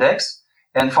calculate the index.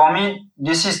 And for me,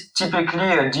 this is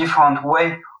typically a different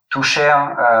way to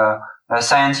share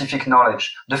scientific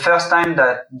knowledge. The first time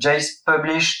that Jace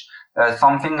published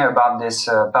something about this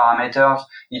parameters,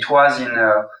 it was in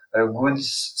a good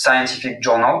scientific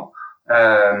journal,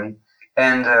 and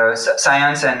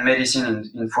Science and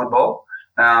Medicine in Football.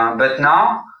 But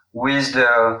now, with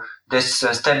this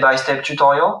step-by-step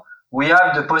tutorial, we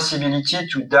have the possibility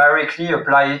to directly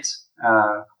apply it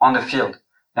on the field.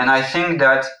 And I think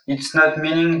that it's not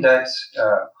meaning that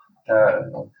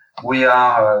we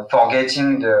are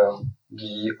forgetting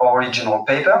the original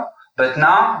paper, but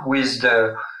now with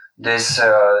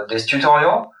this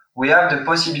tutorial, we have the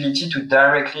possibility to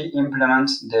directly implement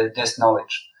this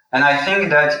knowledge. And I think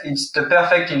that it's the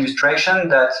perfect illustration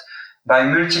that by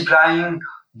multiplying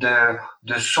the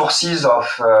sources of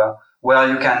where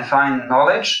you can find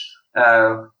knowledge,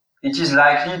 it is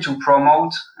likely to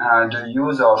promote the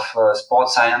use of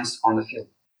sports science on the field.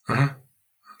 Mm-hmm.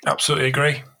 Absolutely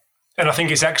agree. And I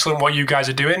think it's excellent what you guys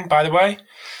are doing, by the way.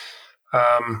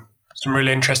 Some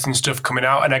really interesting stuff coming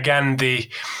out. And again, the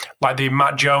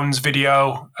Matt Jones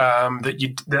video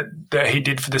that he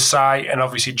did for the site, and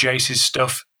obviously Jace's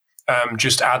stuff,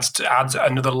 just adds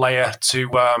another layer to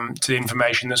the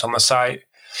information that's on the site.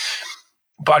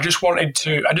 But I just wanted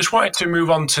to move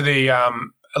on to the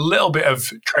a little bit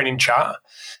of training chat,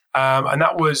 and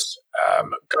that was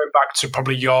going back to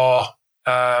probably your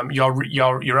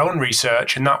own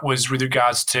research, and that was with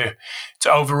regards to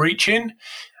overreaching,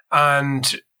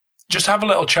 and just have a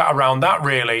little chat around that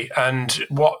really, and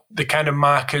what the kind of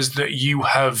markers that you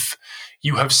have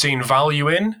seen value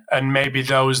in, and maybe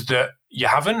those that you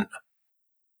haven't.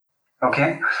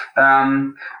 Okay.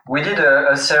 We did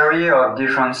a series of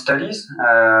different studies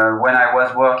when I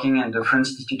was working in the French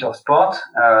Institute of Sport.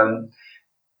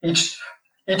 Each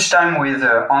time with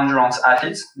endurance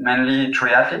athletes, mainly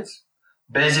triathletes.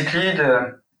 Basically,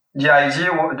 the idea,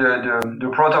 the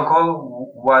protocol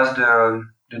was the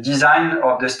design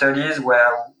of the studies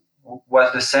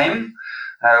was the same.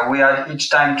 We had each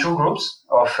time two groups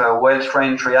of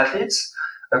well-trained triathletes,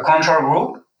 a control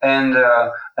group and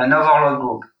an overload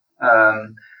group.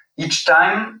 Each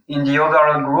time in the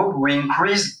overload group, we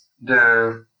increased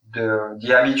the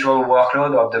habitual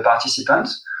workload of the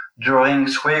participants during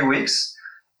 3 weeks.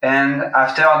 And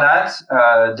after that,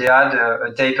 they had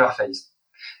a taper phase.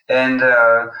 And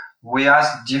we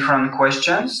asked different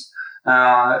questions.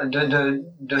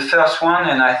 The first one,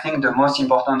 and I think the most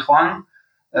important one,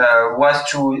 was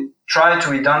to try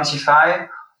to identify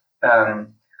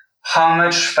how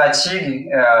much fatigue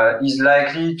is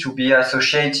likely to be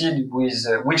associated with,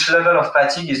 which level of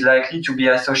fatigue is likely to be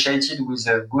associated with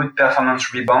a good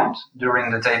performance rebound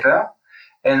during the taper.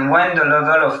 And when the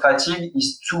level of fatigue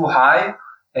is too high,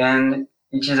 and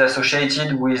it is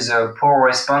associated with a poor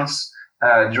response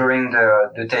during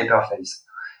the taper phase.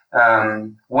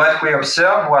 What we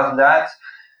observed was that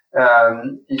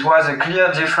it was a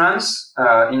clear difference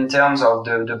in terms of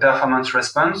the performance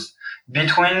response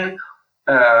between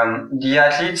the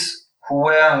athletes who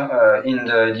were in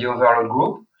the overload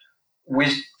group,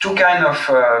 with two kinds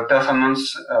of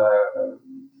performance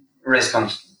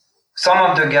response. Some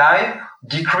of the guys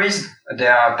decreased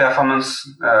their performance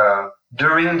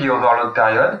during the overload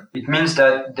period. It means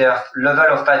that their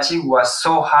level of fatigue was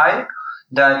so high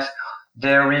that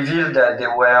they revealed that they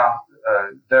were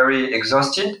very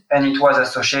exhausted, and it was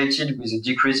associated with a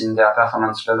decrease in their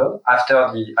performance level at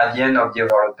the end of the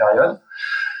overload period.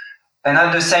 And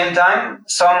at the same time,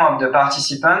 some of the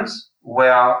participants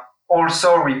were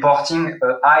also reporting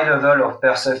a high level of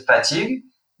perceived fatigue,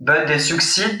 but they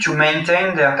succeed to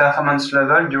maintain their performance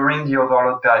level during the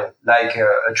overload period, like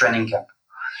a training camp.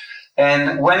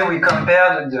 And when we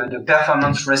compared the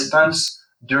performance response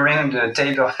during the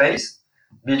taper phase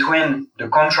between the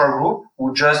control group,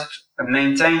 who just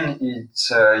maintain its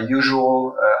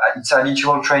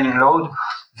habitual training load,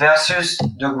 versus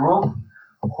the group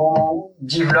who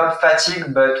develop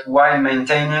fatigue but while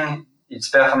maintaining its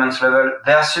performance level,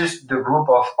 versus the group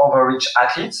of overreach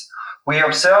athletes, we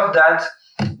observed that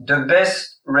the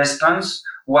best response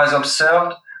was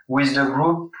observed with the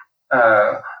group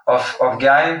of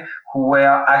guys who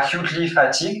were acutely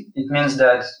fatigued. It means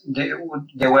that they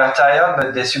were tired,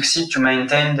 but they succeed to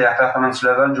maintain their performance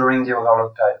level during the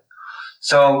overload period.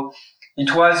 So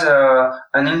it was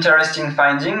an interesting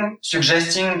finding,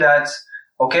 suggesting that,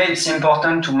 okay, it's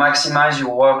important to maximize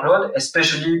your workload,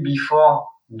 especially before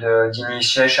the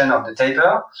initiation of the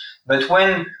taper. But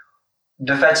when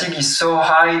the fatigue is so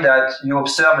high that you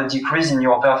observe a decrease in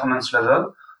your performance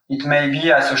level, it may be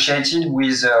associated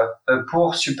with a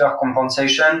poor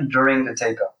supercompensation during the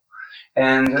taper.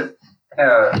 And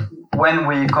when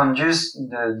we conducted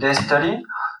the study,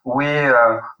 we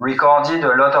recorded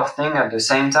a lot of things at the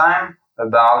same time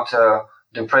about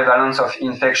the prevalence of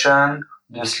infection,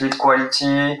 the sleep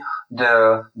quality,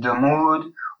 the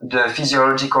mood, the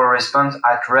physiological response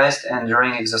at rest and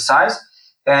during exercise.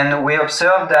 And we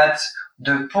observed that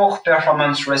the poor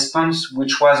performance response,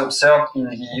 which was observed in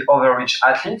the overreach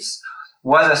athletes,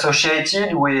 was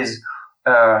associated with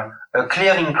a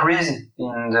clear increase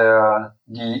in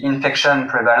the infection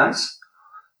prevalence,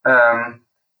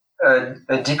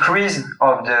 a decrease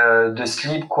of the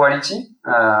sleep quality,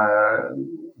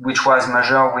 which was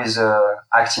measured with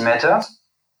actimeters.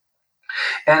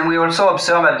 And we also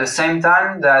observed at the same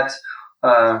time that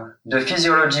the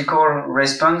physiological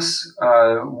response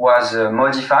was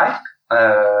modified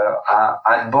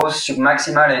at both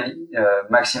submaximal and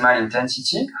maximal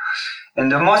intensity.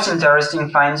 And the most interesting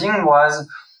finding was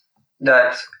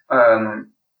that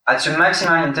at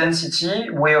submaximal intensity,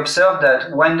 we observed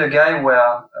that when the guys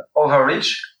were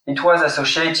overreach, it was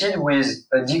associated with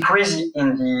a decrease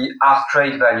in the heart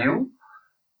rate value,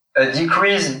 a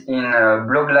decrease in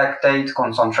blood lactate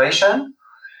concentration.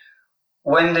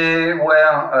 When they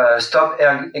were stopped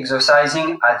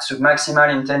exercising at submaximal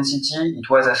intensity, it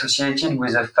was associated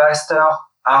with a faster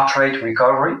heart rate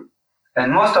recovery.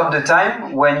 And most of the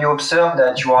time, when you observe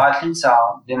that your athletes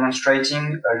are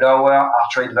demonstrating a lower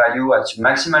heart rate value at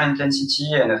maximal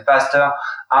intensity and a faster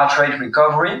heart rate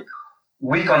recovery,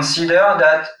 we consider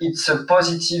that it's a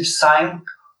positive sign,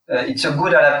 it's a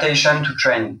good adaptation to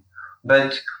training.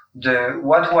 But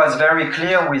what was very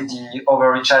clear with the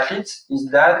overreach athletes is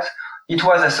that it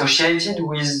was associated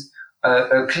with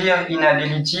a clear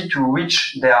inability to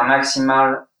reach their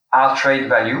maximal heart rate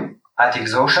value at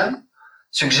exhaustion,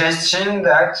 suggesting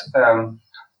that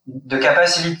the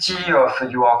capacity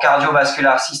of your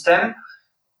cardiovascular system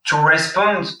to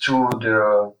respond to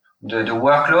the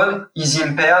workload is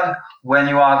impaired when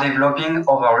you are developing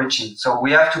overreaching. So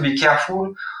we have to be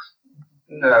careful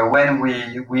when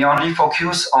we only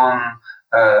focus on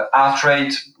heart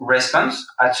rate response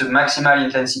at the maximal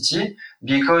intensity,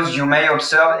 because you may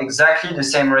observe exactly the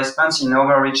same response in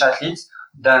overreach athletes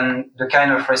than the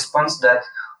kind of response that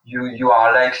you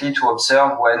are likely to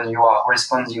observe when you are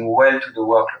responding well to the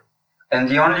workload. And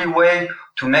the only way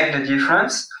to make the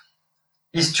difference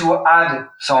is to add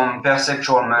some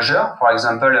perceptual measure, for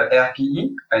example, a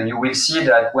RPE, and you will see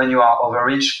that when you are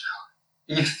overreach,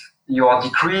 if your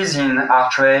decrease in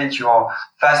heart rate, your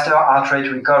faster heart rate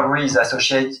recovery is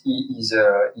observed,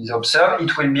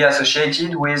 it will be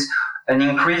associated with an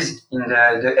increase in the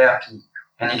RPE.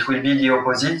 And it will be the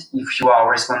opposite if you are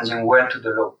responding well to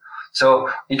the load. So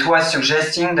it was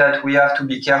suggesting that we have to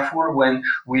be careful when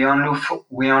we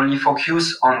only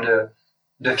focus on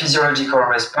the physiological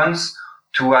response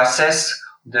to assess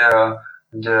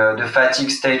the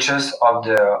fatigue stages of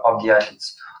the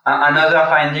athletes. Another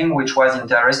finding which was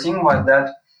interesting was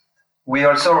that we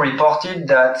also reported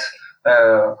that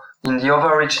in the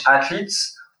overreach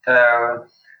athletes,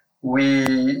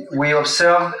 we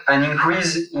observed an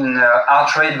increase in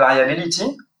heart rate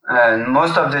variability, and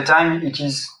most of the time it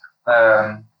is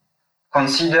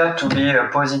considered to be a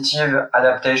positive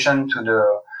adaptation to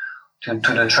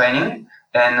the training.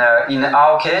 And in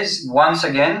our case, once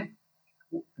again,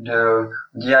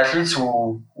 the athletes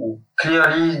who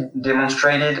clearly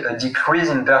demonstrated a decrease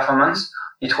in performance,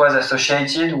 it was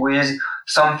associated with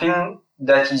something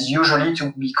that is usually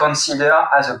to be considered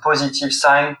as a positive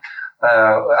sign,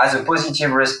 as a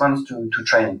positive response to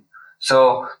training.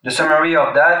 So the summary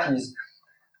of that is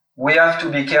we have to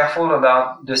be careful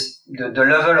about the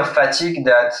level of fatigue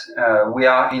that we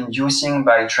are inducing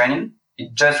by training.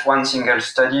 It's just one single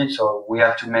study, so we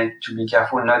have to be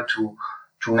careful not to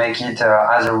make it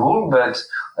as a rule. But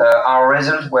our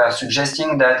results were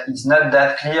suggesting that it's not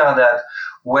that clear that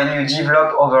when you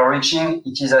develop overreaching,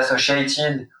 it is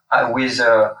associated with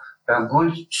a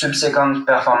good subsequent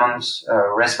performance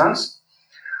response.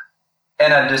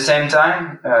 And at the same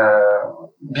time,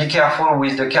 be careful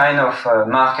with the kind of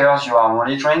markers you are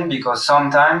monitoring, because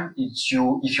sometimes if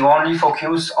you only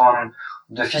focus on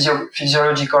the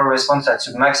physiological response at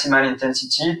maximal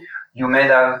intensity, you may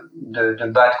have the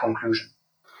bad conclusion.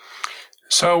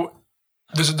 So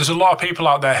there's a lot of people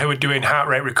out there who are doing heart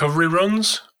rate recovery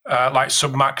runs, like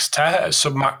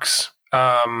submax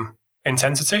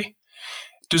intensity.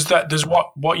 Does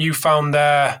what you found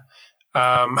there?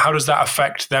 How does that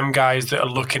affect them guys that are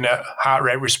looking at heart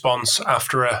rate response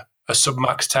after a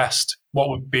submax test? What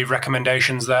would be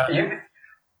recommendations there?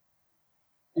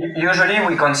 Usually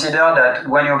we consider that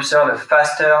when you observe a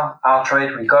faster heart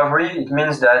rate recovery, it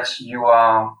means that you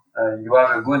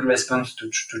have a good response to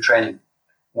training.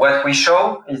 What we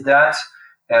show is that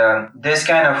this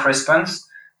kind of response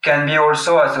can be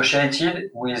also associated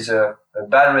with a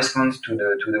bad response to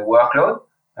the workload.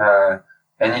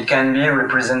 And it can be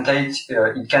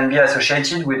it can be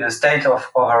associated with a state of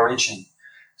overreaching.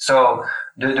 So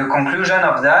the conclusion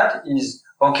of that is,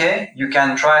 okay, you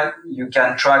can track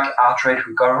heart rate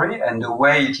recovery and the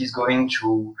way it is going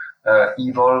to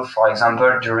evolve, for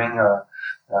example, during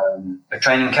a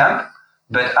training camp.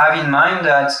 But have in mind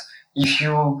that if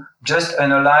you just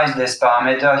analyze this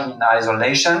parameter in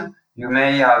isolation, you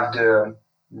may have a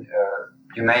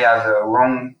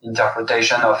wrong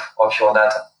interpretation of your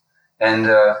data. And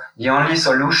the only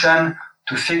solution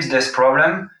to fix this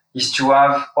problem is to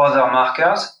have other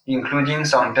markers, including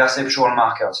some perceptual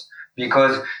markers.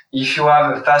 Because if you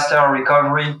have a faster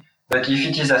recovery, but if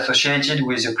it is associated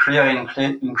with a clear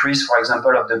increase, for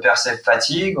example, of the perceived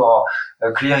fatigue or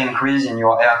a clear increase in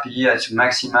your RPE at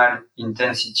maximal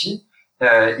intensity,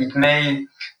 it may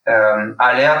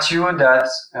alert you that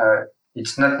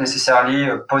it's not necessarily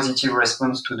a positive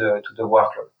response to the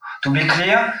workload. To be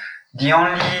clear, the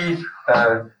only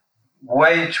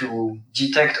way to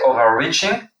detect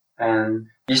overreaching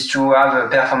is to have a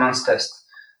performance test.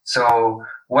 So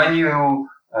when you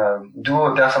do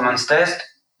a performance test,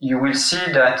 you will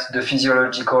see that the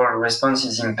physiological response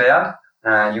is impaired.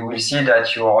 You will see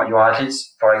that your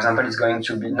athletes, for example, is going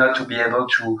to not be able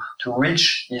to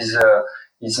reach his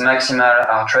maximal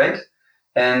heart rate.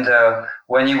 And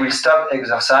when you will stop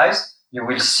exercise, you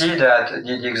will see that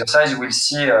the exercise will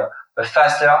see a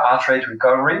faster heart rate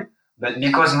recovery. But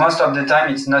because most of the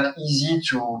time it's not easy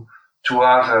to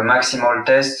have a maximal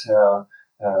test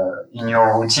in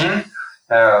your routine,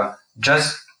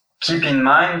 just keep in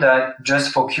mind that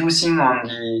just focusing on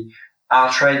the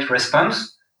heart rate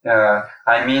response, the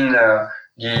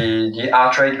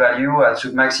heart rate value at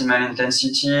maximal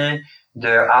intensity,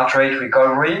 the heart rate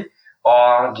recovery,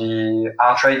 or the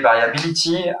heart rate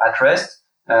variability at rest,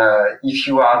 if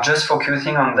you are just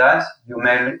focusing on that, you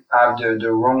may have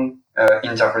the wrong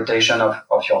interpretation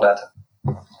of your data.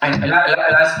 And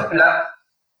last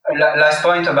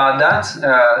point about that,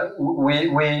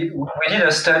 we did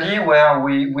a study where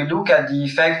we look at the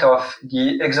effect of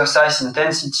the exercise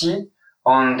intensity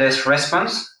on this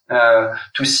response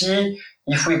to see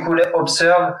if we could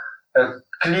observe a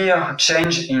clear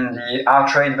change in the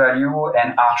heart rate value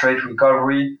and heart rate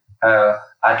recovery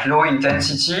at low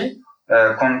intensity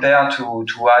compared to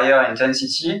higher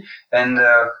intensity. And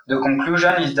the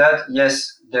conclusion is that,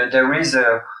 yes, there is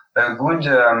a good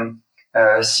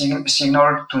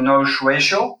signal to noise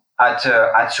ratio at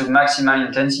submaximal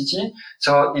intensity.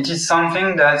 So it is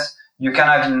something that you can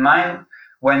have in mind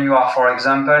when you are, for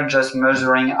example, just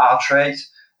measuring heart rate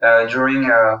during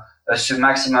a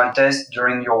submaximal test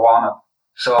during your warm-up.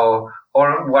 So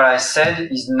all what I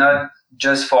said is not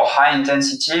just for high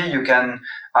intensity, you can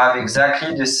have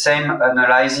exactly the same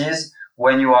analysis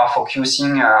when you are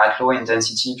focusing at low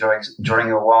intensity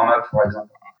during a warm-up, for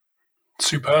example.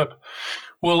 Superb.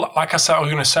 Well, like I said, I was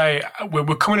going to say,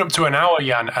 we're coming up to an hour,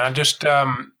 Jan, and I just,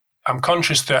 I'm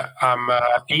conscious that I'm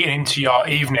eating into your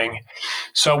evening.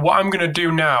 So what I'm going to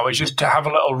do now is just to have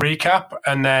a little recap,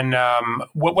 and then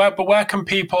where can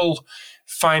people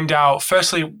find out,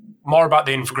 firstly, more about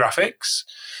the infographics,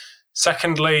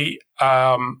 secondly,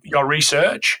 your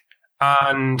research,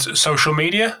 and social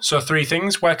media? So 3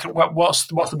 things. What's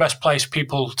the best place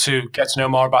people to get to know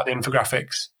more about the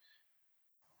infographics?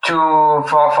 For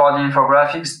the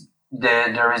infographics,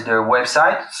 there is the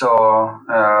website, so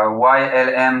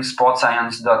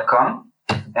ylmsportscience.com,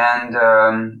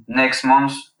 and next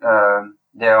month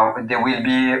they will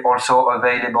be also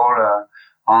available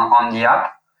on the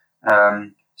app.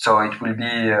 So it will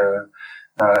be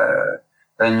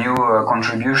a new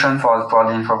contribution for the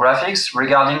infographics.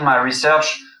 Regarding my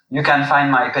research, you can find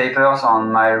my papers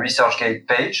on my ResearchGate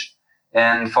page,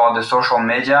 and for the social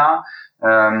media,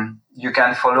 you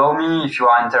can follow me if you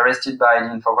are interested by the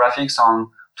infographics on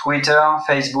Twitter,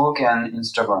 Facebook, and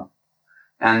Instagram.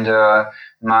 And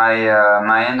my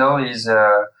handle is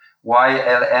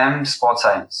YLM Sports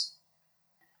Science.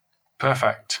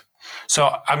 Perfect.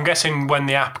 So I'm guessing when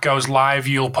the app goes live,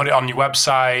 you'll put it on your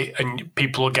website and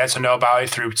people will get to know about it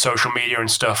through social media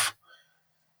and stuff.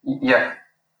 Yeah.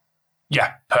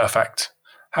 Yeah, perfect.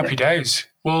 Happy days.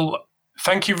 Well,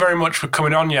 thank you very much for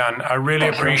coming on, Jan. I really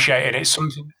appreciate it. It's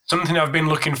something I've been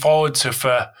looking forward to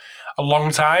for a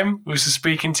long time, was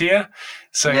speaking to you.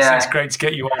 So it's great to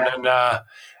get you on.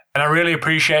 And I really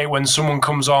appreciate when someone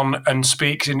comes on and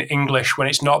speaks in English when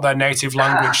it's not their native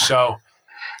language. So,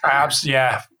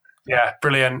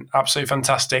 brilliant. Absolutely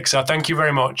fantastic. So thank you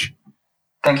very much.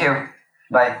 Thank you.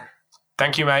 Bye.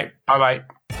 Thank you, mate. Bye-bye.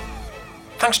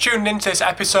 Thanks for tuning into this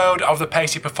episode of the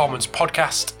Pacey Performance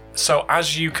Podcast. So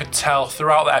as you could tell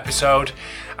throughout the episode,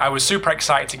 I was super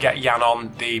excited to get Jan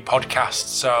on the podcast.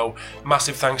 So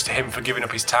massive thanks to him for giving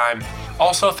up his time.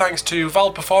 Also thanks to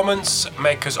Vald Performance,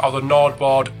 makers of the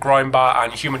Nordboard, Groin Bar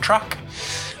and Human Track,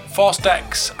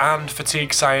 ForceDecks and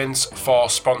Fatigue Science for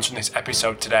sponsoring this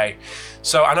episode today.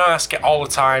 So I know I ask it all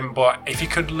the time, but if you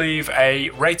could leave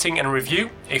a rating and a review,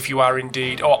 if you are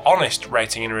indeed, or honest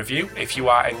rating and review, if you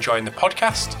are enjoying the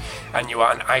podcast and you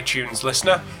are an iTunes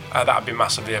listener, that would be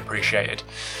massively appreciated.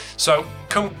 So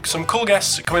some cool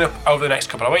guests coming up over the next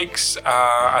couple of weeks, and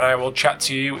I will chat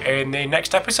to you in the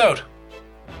next episode.